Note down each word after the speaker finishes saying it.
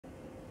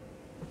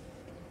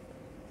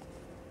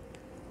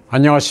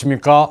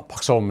안녕하십니까,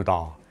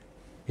 박상후입니다.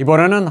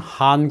 이번에는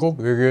한국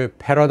외교의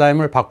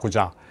패러다임을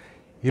바꾸자,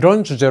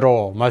 이런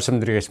주제로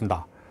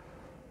말씀드리겠습니다.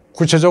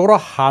 구체적으로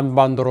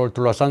한반도를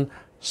둘러싼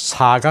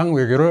 4강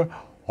외교를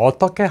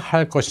어떻게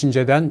할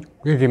것인지에 대한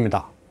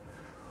얘기입니다.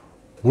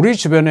 우리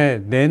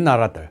주변의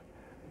 4나라들,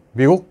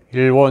 미국,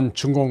 일본,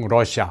 중국,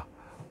 러시아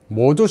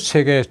모두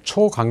세계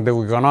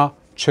초강대국이거나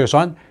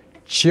최소한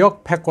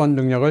지역패권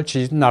능력을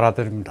지닌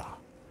나라들입니다.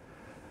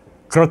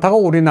 그렇다고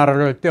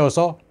우리나라를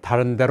떼어서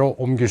다른 데로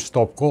옮길 수도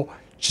없고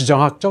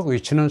지정학적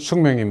위치는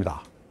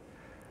숙명입니다.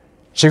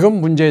 지금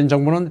문재인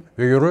정부는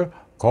외교를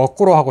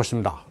거꾸로 하고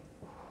있습니다.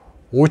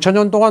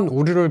 5천년 동안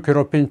우리를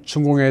괴롭힌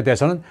중국에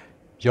대해서는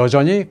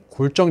여전히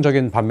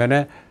굴종적인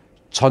반면에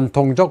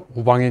전통적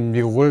우방인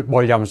미국을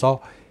멀리하면서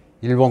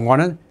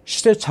일본과는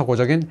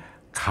시대착오적인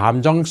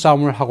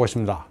감정싸움을 하고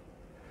있습니다.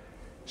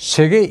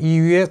 세계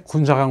 2위의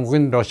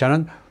군사강국인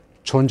러시아는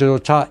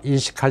존재조차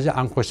인식하지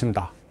않고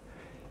있습니다.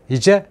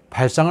 이제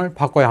발상을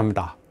바꿔야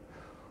합니다.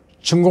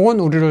 중국은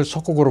우리를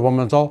속국으로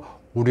보면서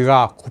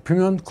우리가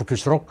굽히면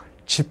굽힐수록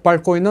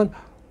짓밟고 있는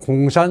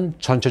공산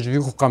전체주의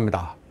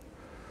국가입니다.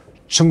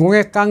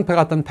 중국의 깡패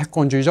같은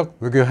패권주의적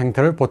외교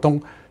행태를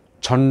보통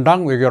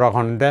전당 외교라고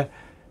하는데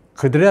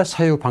그들의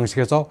사유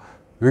방식에서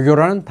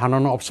외교라는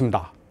단어는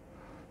없습니다.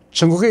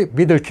 중국이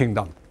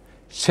미들킹덤,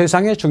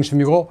 세상의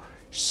중심이고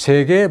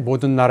세계의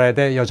모든 나라에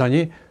대해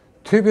여전히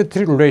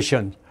Tributary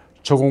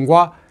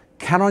Relation조공과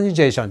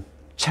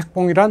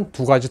Canonization책봉이란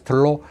 2가지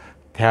틀로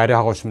대하려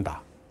하고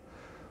있습니다.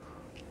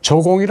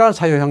 조공이란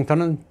사유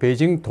형태는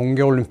베이징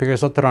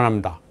동계올림픽에서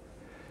드러납니다.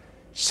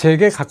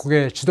 세계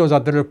각국의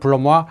지도자들을 불러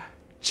모아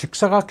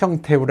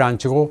직사각형 테이블에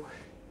앉히고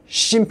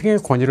시진핑의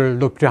권위를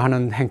높이려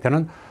하는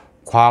행태는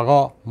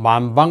과거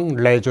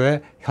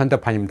만방레조의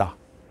현대판입니다.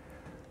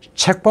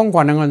 책봉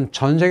관행은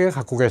전 세계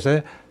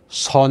각국에서의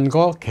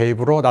선거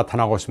개입으로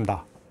나타나고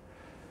있습니다.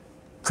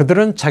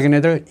 그들은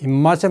자기네들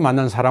입맛에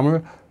맞는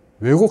사람을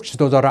외국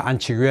지도자를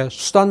앉히기 위해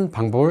수단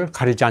방법을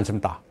가리지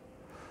않습니다.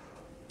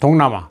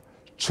 동남아,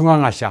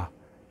 중앙아시아,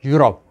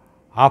 유럽,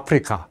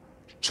 아프리카,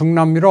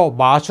 중남미로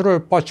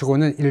마술을 뻗치고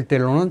있는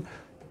일대일로는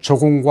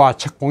조공과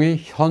책봉이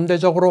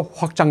현대적으로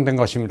확장된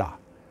것입니다.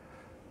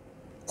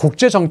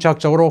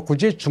 국제정치학적으로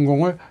굳이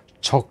중공을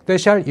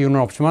적대시할 이유는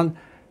없지만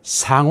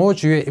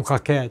상호주의에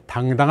입각해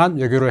당당한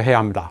외교를 해야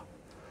합니다.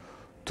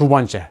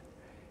 2번째,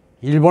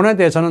 일본에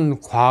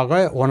대해서는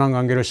과거의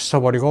원한관계를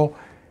씻어버리고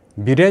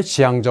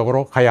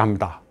미래지향적으로 가야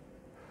합니다.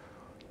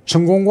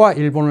 중공과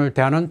일본을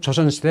대하는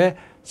조선시대의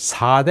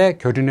 4대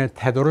교린의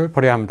태도를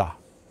버려야 합니다.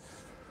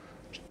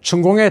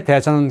 중공에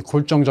대해서는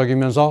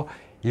굴종적이면서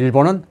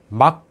일본은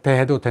막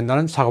대해도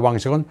된다는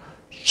사고방식은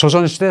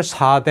조선시대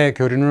 4대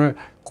교린을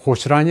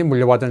고스란히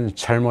물려받은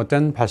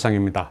잘못된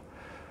발상입니다.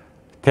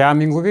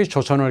 대한민국이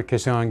조선을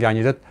계승한 게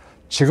아니듯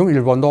지금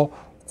일본도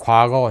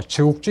과거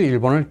제국주의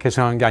일본을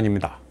계승한 게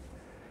아닙니다.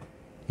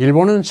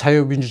 일본은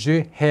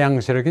자유민주주의 해양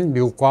세력인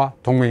미국과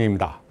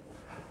동맹입니다.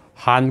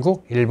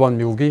 한국, 일본,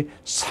 미국이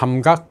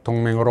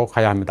삼각동맹으로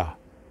가야 합니다.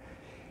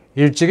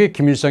 일찍이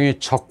김일성이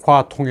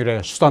적화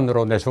통일의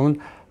수단으로 내세운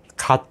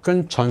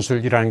갓근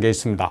전술이라는 게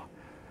있습니다.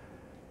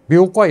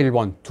 미국과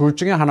일본 둘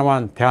중에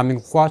하나만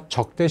대한민국과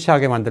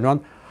적대시하게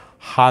만들면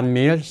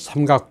한미일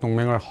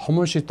삼각동맹을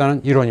허물 수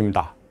있다는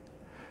이론입니다.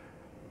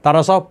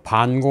 따라서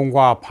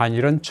반공과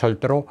반일은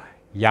절대로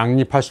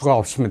양립할 수가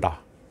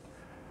없습니다.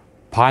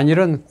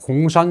 반일은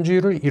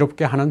공산주의를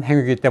이롭게 하는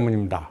행위이기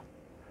때문입니다.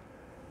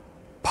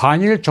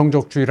 반일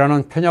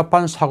정족주의라는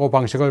편협한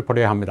사고방식을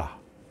버려야 합니다.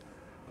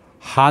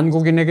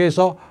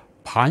 한국인에게서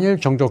반일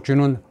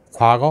정족주의는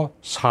과거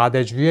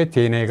 4대주의의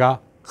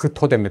DNA가 그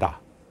토대입니다.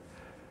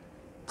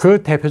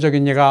 그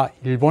대표적인 예가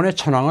일본의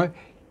천황을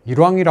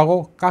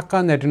일왕이라고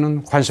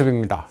깎아내리는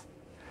관습입니다.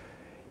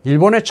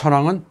 일본의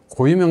천황은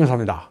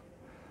고유명사입니다.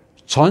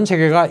 전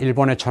세계가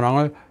일본의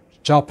천황을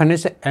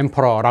Japanes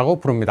Emperor라고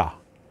부릅니다.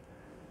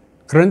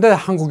 그런데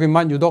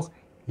한국인만 유독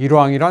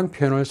일왕이란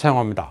표현을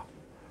사용합니다.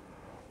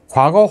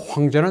 과거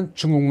황제는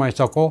중국만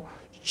있었고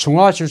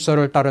중화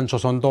질서를 따른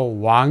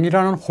조선도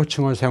왕이라는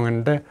호칭을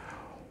사용했는데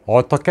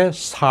어떻게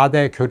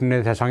 4대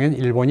교린의 대상인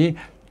일본이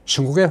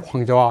중국의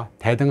황제와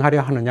대등하려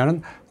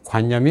하느냐는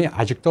관념이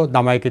아직도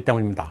남아있기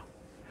때문입니다.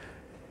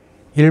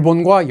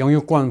 일본과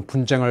영유권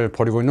분쟁을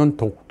벌이고 있는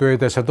독도에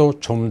대해서도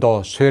좀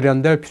더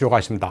세련될 필요가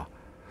있습니다.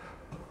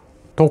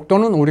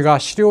 독도는 우리가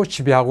시료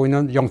지배하고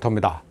있는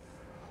영토입니다.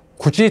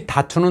 굳이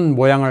다투는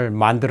모양을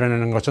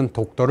만들어내는 것은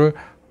독도를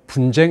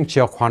분쟁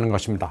지역화하는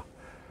것입니다.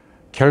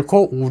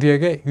 결코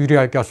우리에게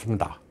유리할 게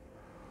없습니다.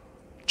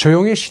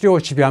 조용히 시료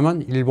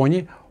지배하면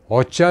일본이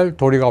어찌할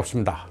도리가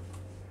없습니다.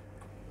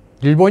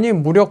 일본이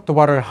무력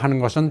도발을 하는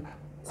것은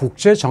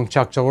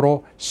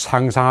국제정치학적으로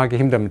상상하기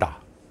힘듭니다.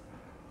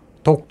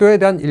 독도에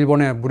대한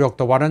일본의 무력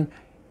도발은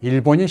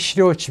일본이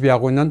시료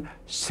지배하고 있는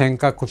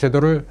센카쿠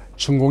제도를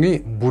중공이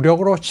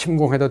무력으로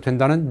침공해도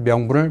된다는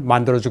명분을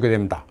만들어주게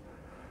됩니다.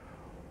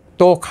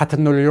 또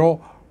같은 논리로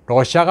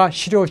러시아가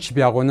시료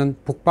지배하고 있는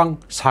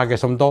북방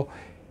 4개섬도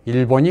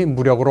일본이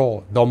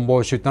무력으로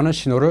넘볼 수 있다는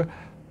신호를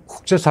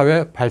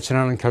국제사회에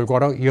발신하는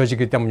결과로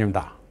이어지기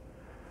때문입니다.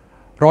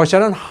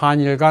 러시아는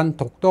한일 간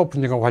독도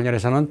분쟁과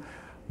관련해서는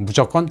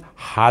무조건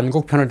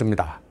한국 편을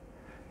듭니다.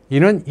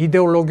 이는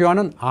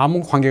이데올로기와는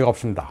아무 관계가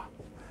없습니다.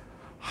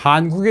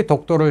 한국이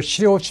독도를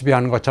실효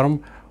지배하는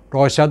것처럼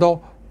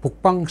러시아도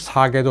북방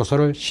 4개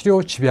도서를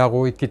실효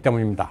지배하고 있기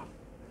때문입니다.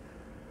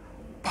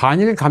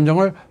 반일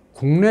감정을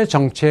국내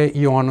정치에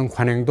이용하는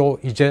관행도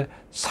이제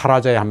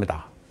사라져야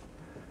합니다.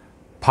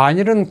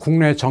 반일은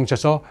국내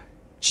정치에서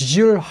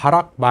지지율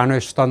하락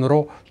만회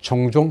수단으로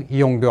종종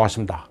이용되어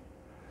왔습니다.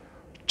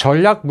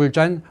 전략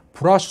물자인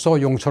불화수소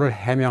용처를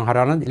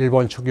해명하라는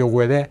일본 측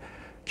요구에 대해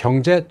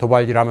경제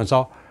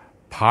도발이라면서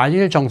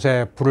반일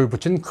정세에 불을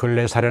붙인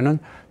근래 사례는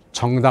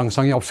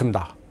정당성이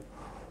없습니다.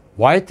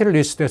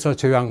 화이트리스트에서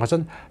제외한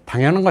것은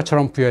당연한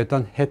것처럼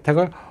부여했던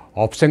혜택을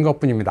없앤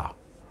것뿐입니다.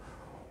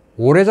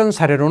 오래전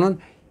사례로는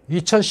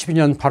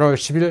 2012년 8월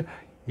 10일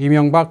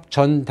이명박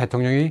전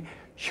대통령이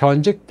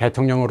현직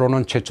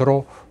대통령으로는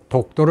최초로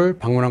독도를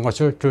방문한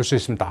것을 들 수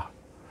있습니다.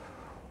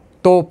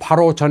 또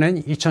바로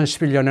전인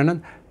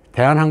 2011년에는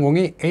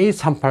대한항공이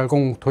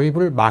A380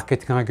 도입을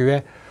마케팅하기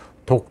위해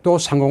독도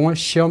상공을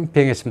시험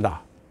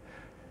비행했습니다.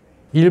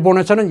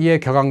 일본에서는 이에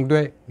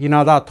격앙돼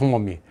이나다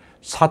토모미,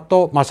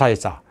 사토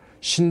마사히사,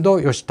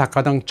 신도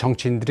요시타카 등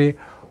정치인들이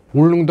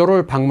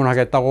울릉도를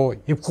방문하겠다고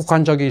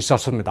입국한 적이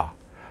있었습니다.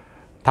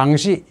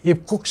 당시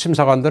입국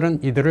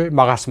심사관들은 이들을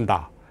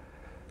막았습니다.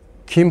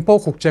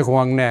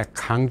 김포국제공항 내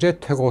강제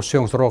퇴거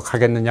수용소로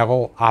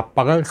가겠느냐고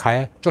압박을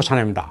가해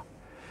쫓아냅니다.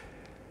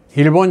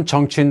 일본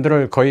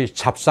정치인들을 거의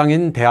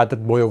잡상인 대하듯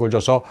모욕을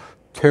줘서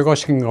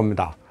퇴거시킨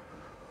겁니다.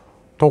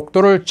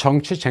 독도를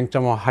정치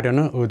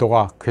쟁점화하려는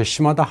의도가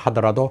괘씸하다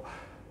하더라도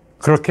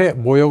그렇게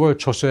모욕을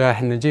줬어야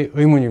했는지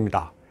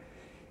의문입니다.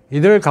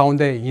 이들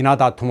가운데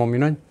이나다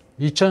토모미는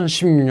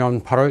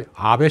 2016년 8월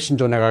아베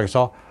신조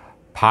내각에서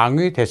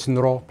방위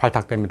대신으로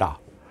발탁됩니다.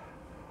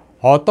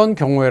 어떤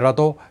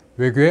경우에라도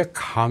외교에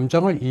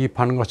감정을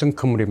이입하는 것은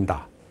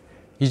금물입니다.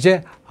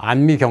 이제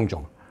안미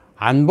경중,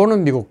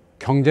 안보는 미국,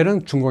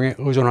 경제는 중공에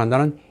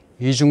의존한다는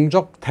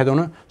이중적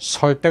태도는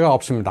설 데가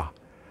없습니다.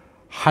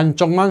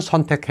 한쪽만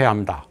선택해야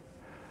합니다.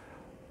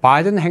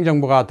 바이든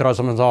행정부가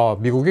들어서면서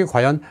미국이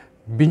과연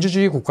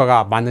민주주의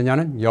국가가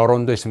맞느냐는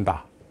여론도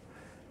있습니다.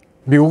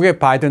 미국의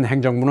바이든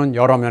행정부는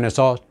여러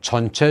면에서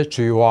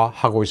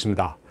전체주의화하고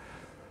있습니다.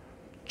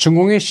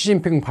 중공이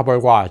시진핑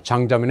파벌과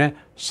장자민의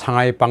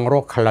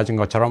상하이빵으로 갈라진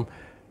것처럼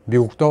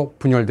미국도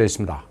분열되어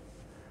있습니다.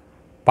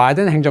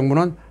 바이든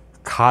행정부는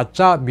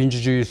가짜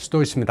민주주의일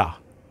수도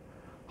있습니다.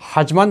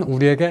 하지만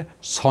우리에게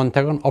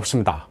선택은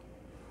없습니다.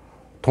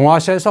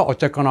 동아시아에서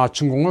어쨌거나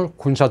중공을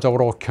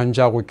군사적으로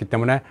견제하고 있기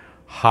때문에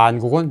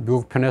한국은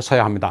미국 편에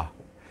서야 합니다.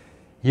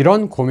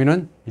 이런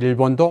고민은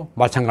일본도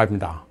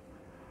마찬가지입니다.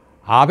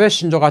 아베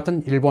신조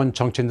같은 일본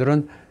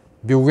정치인들은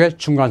미국의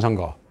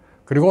중간선거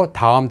그리고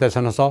다음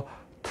대선에서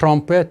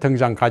트럼프의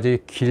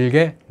등장까지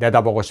길게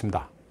내다보고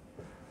있습니다.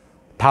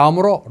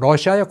 다음으로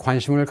러시아에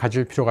관심을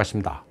가질 필요가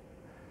있습니다.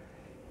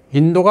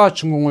 인도가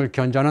중공을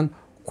견제하는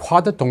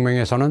쿼드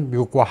동맹에서는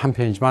미국과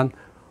한편이지만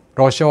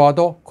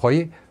러시아와도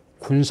거의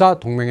군사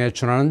동맹에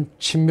준하는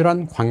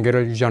친밀한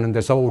관계를 유지하는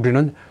데서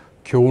우리는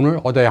교훈을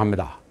얻어야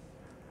합니다.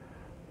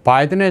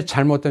 바이든의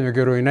잘못된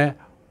외교로 인해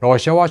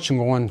러시아와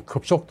중공은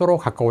급속도로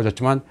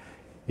가까워졌지만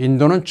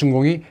인도는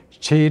중공이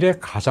제1의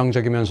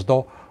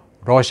가상적이면서도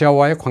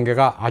러시아와의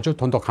관계가 아주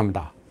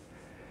돈독합니다.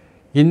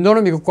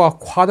 인도는 미국과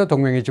쿼드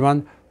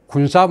동맹이지만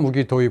군사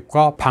무기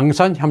도입과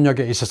방산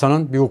협력에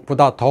있어서는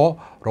미국보다 더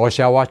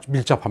러시아와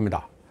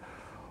밀접합니다.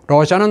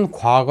 러시아는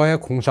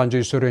과거의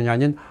공산주의 소련이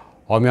아닌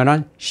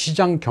엄연한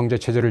시장 경제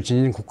체제를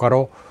지닌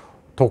국가로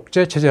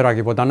독재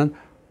체제라기보다는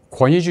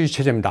권위주의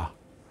체제입니다.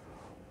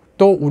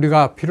 또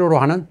우리가 필요로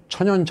하는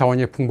천연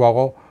자원이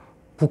풍부하고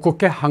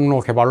북극해 항로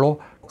개발로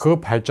그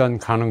발전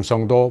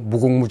가능성도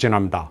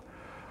무궁무진합니다.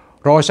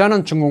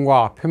 러시아는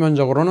중공과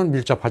표면적으로는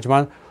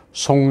밀접하지만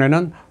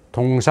속내는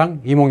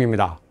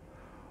동상이몽입니다.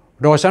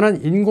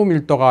 러시아는 인구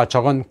밀도가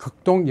적은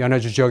극동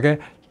연해주 지역에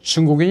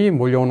중국인이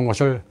몰려오는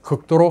것을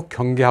극도로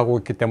경계하고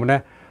있기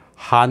때문에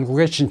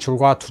한국의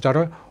진출과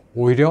투자를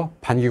오히려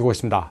반기고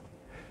있습니다.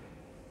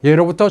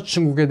 예로부터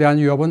중국에 대한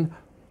위협은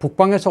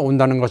북방에서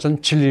온다는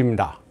것은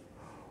진리입니다.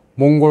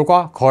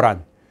 몽골과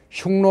거란,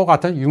 흉노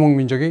같은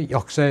유목민족이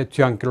역사의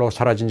뒤안길로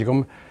사라진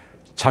지금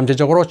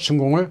잠재적으로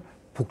중공을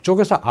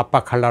북쪽에서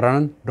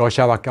압박하려는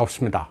러시아밖에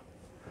없습니다.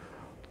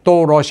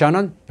 또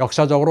러시아는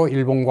역사적으로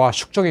일본과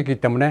숙적이기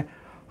때문에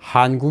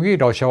한국이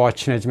러시아와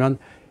친해지면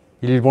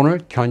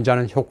일본을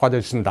견제하는 효과도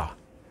있습니다.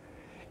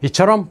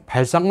 이처럼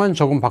발상만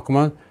조금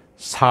바꾸면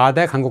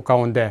 4대 강국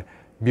가운데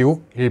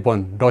미국,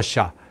 일본,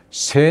 러시아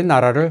세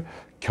나라를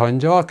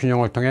견제와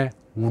균형을 통해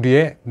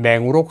우리의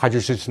맹으로 가질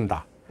수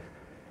있습니다.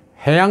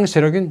 해양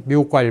세력인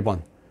미국과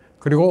일본,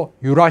 그리고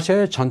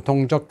유라시아의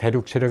전통적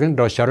대륙 세력인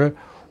러시아를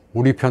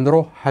우리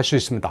편으로 할 수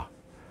있습니다.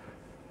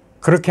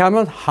 그렇게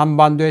하면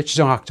한반도의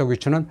지정학적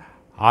위치는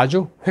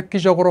아주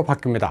획기적으로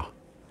바뀝니다.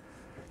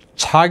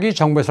 차기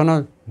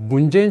정부에서는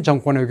문재인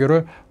정권의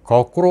외교를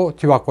거꾸로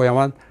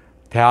뒤바꿔야만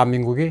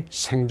대한민국이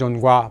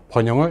생존과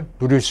번영을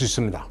누릴 수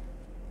있습니다.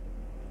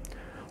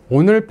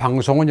 오늘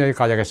방송은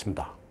여기까지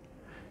하겠습니다.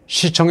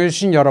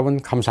 시청해주신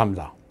여러분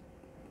감사합니다.